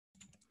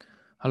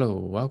Hello,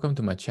 welcome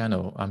to my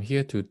channel. I'm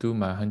here to do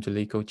my 100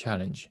 Leetcode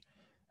challenge.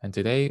 And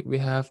today we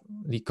have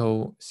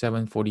Leetcode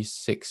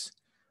 746,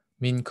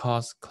 mean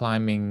cost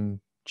climbing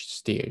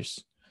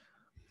stairs.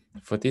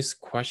 For this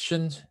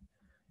question,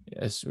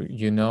 as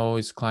you know,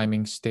 it's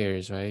climbing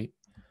stairs, right?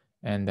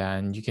 And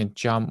then you can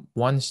jump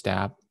one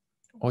step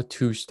or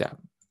two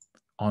steps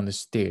on the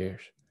stairs.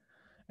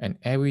 And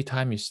every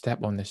time you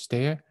step on the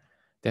stair,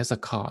 there's a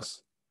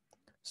cost.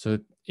 So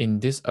in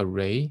this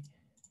array,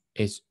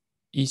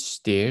 each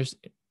stairs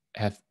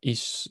have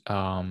each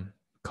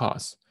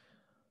cost.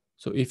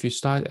 So if you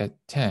start at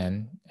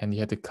 10 and you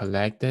have to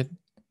collect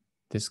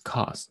this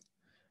cost,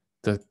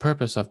 the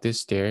purpose of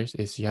this stairs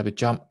is you have to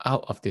jump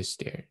out of this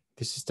stair.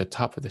 This is the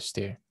top of the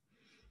stair.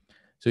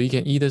 So you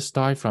can either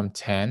start from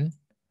 10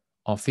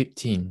 or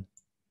 15.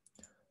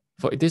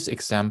 For this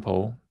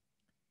example,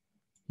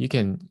 you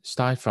can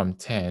start from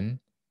 10.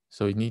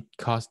 So you need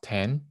cost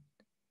 10.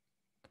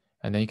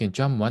 And then you can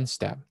jump one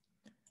step.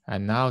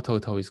 And now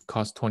total is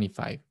cost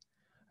 25.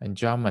 And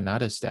jump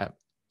another step,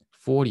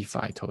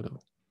 45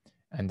 total.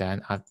 And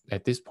then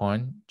at this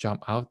point,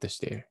 jump out the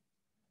stair.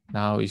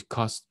 Now it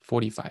costs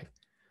 45.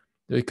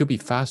 So it could be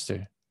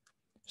faster.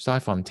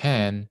 Start from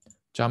 10,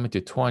 jump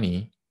into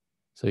 20.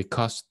 So it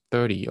costs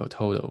 30 or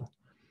total.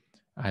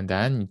 And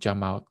then you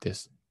jump out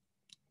this.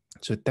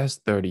 So that's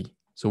 30.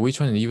 So which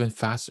one is even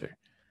faster?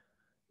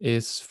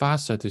 It's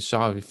faster to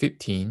start with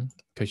 15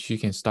 because you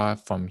can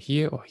start from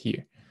here or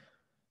here.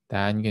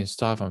 Then you can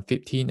start from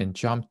 15 and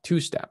jump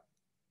two steps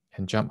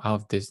and jump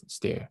out this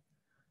stair.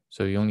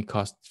 So it only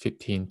costs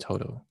 15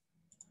 total.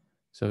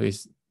 So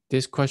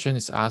this question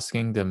is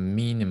asking the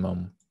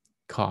minimum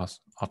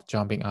cost of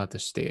jumping out the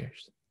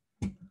stairs.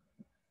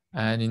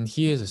 And in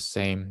here is the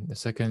same. The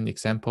second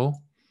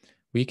example,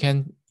 we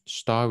can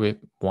start with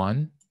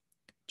 1,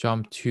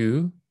 jump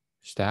 2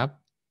 step.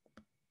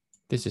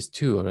 This is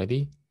 2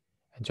 already.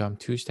 And jump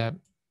 2 step,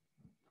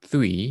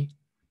 3,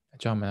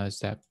 jump another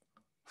step,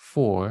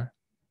 4,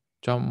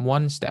 jump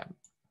 1 step,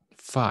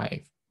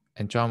 5,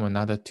 and jump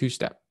another 2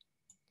 step,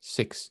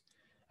 6,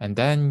 and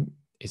then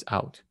it's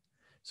out.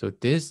 So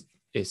this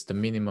is the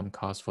minimum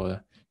cost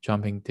for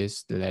jumping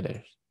these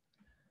ladders.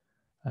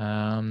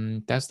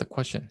 That's the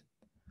question.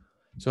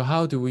 So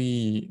how do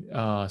we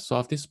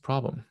solve this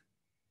problem?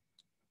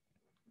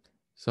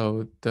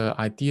 So the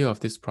idea of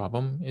this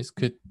problem is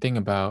could think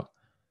about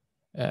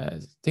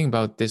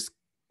this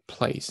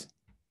place.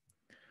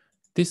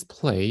 This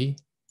play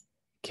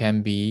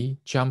can be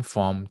jumped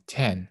from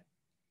 10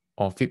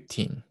 or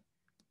 15.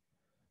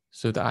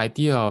 So the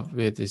idea of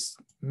it is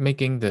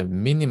making the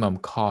minimum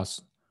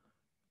cost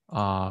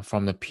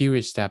from the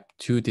previous step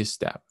to this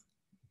step.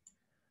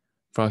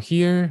 From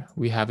here,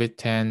 we have it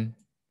 10,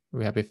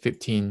 we have it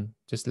 15,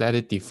 just let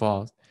it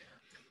default.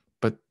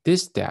 But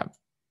this step,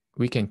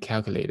 we can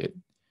calculate it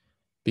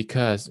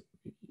because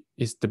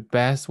it's the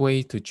best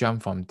way to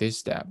jump from this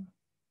step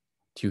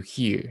to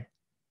here.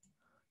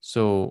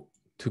 So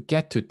to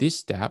get to this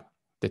step,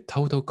 the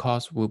total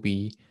cost will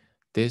be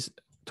this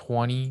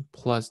 20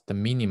 plus the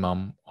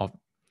minimum of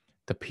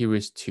the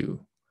previous 2,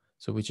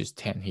 so which is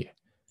 10 here.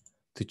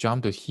 To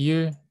jump to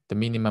here, the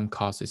minimum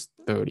cost is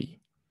 30.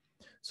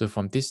 So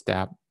from this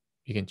step,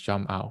 you can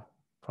jump out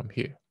from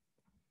here.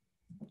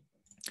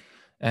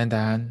 And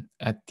then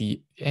at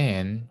the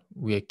end,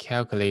 we are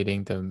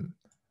calculating the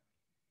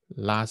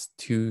last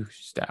 2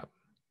 steps,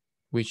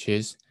 which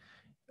is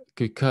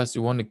because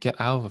you want to get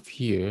out of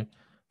here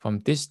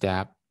from this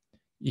step,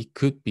 it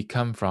could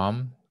become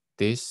from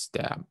this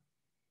step,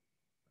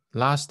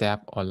 last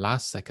step or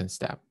last second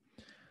step.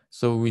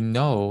 So we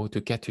know to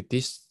get to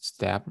this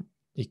step,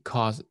 it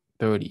costs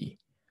 30.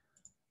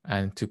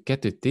 And to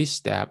get to this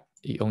step,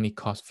 it only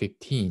costs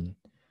 15.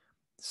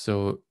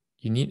 So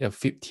you need a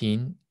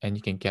 15 and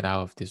you can get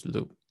out of this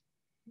loop,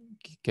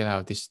 get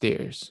out of these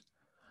stairs.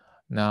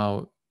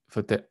 Now,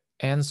 for the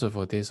answer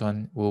for this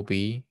one will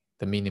be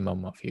the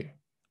minimum of here,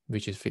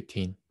 which is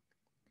 15.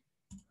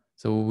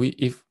 So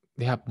if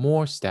they have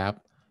more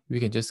steps, we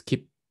can just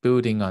keep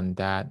building on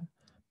that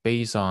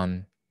based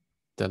on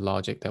the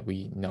logic that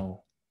we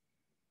know.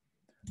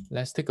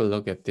 Let's take a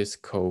look at this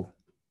code.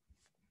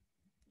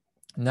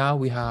 Now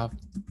we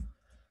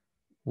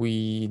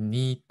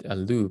need a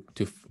loop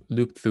to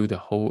loop through the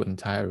whole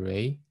entire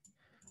array.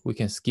 We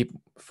can skip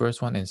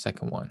first one and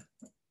second one.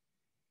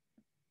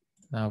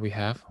 Now we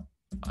have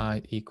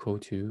I equal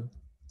to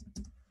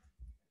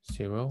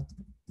 0,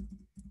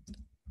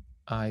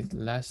 I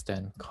less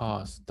than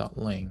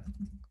cost.length.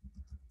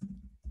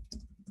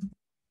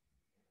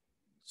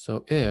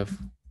 So if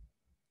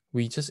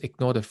we just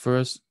ignore the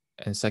first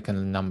and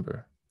second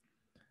number,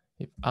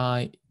 if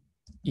I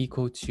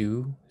equal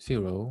to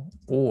 0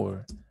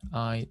 or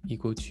I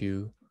equal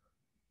to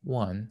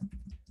 1,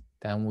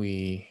 then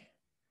we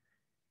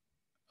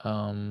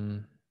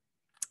can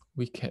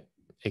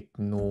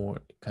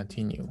ignore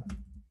continue,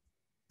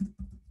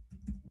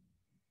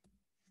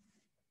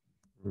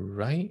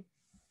 right?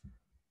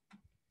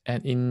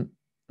 And in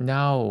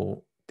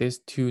now these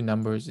 2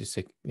 numbers is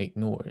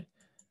ignored.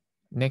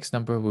 Next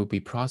number will be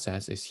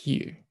processed is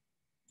here.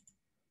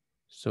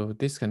 So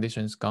this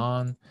condition is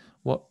gone.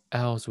 What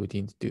else we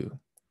need to do?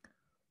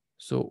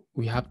 So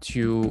we have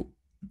to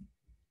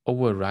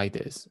override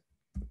this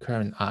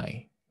current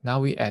I. Now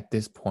we at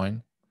this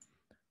point,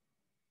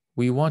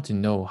 we want to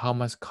know how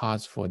much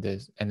cost for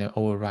this and then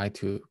override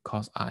to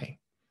cos I.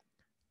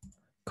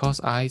 Cos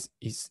I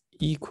is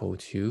equal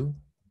to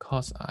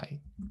cos I.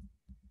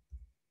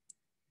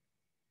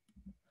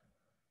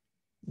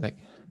 Like,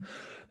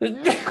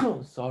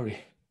 sorry.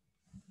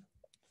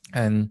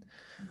 And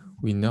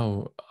we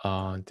know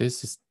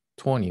this is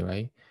 20,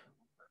 right?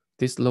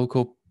 This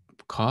local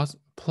cost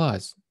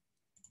plus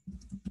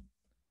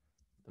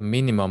the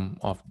minimum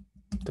of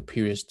the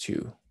previous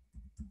two,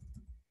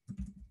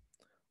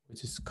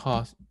 which is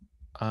cos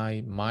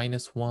I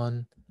minus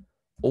 1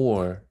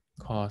 or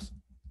cos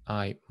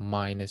I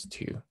minus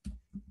 2.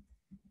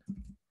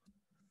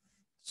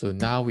 So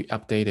now we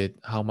updated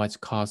how much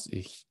cost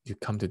if you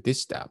come to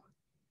this step.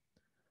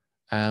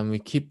 And we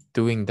keep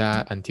doing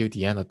that until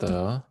the end of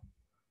the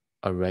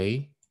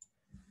array.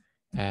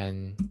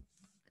 And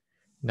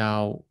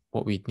now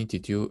what we need to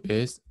do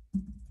is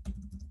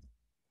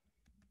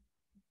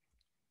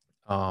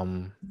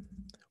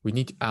we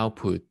need to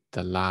output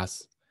the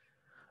last,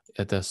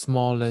 the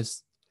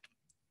smallest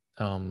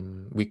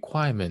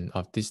requirement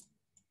of this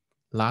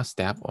last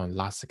step or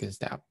last second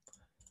step,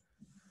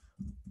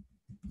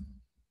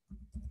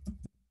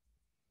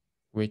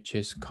 which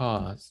is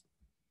cos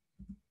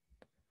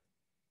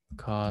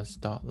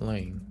dot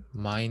length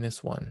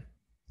minus 1,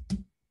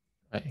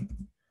 right?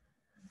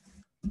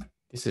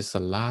 This is the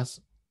last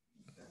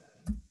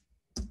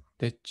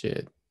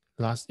digit,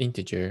 last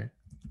integer,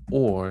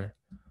 or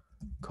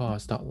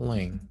cos dot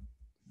length.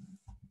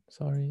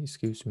 Sorry,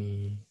 excuse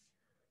me.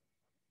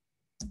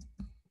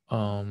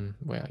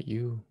 Where are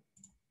you?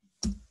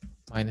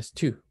 Minus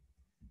 2.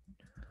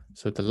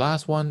 So the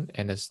last one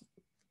and the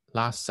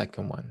last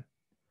second one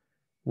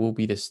will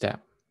be the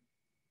step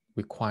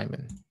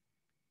requirement.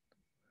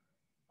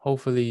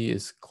 Hopefully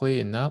it's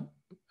clear enough.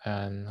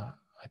 And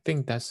I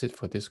think that's it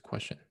for this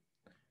question.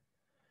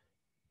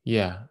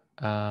 Yeah.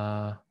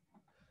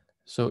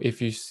 So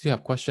if you still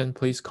have questions,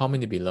 please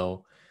comment it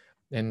below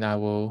and I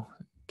will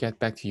get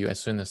back to you as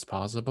soon as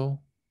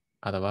possible.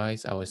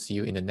 Otherwise, I will see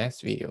you in the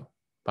next video.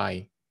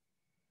 Bye.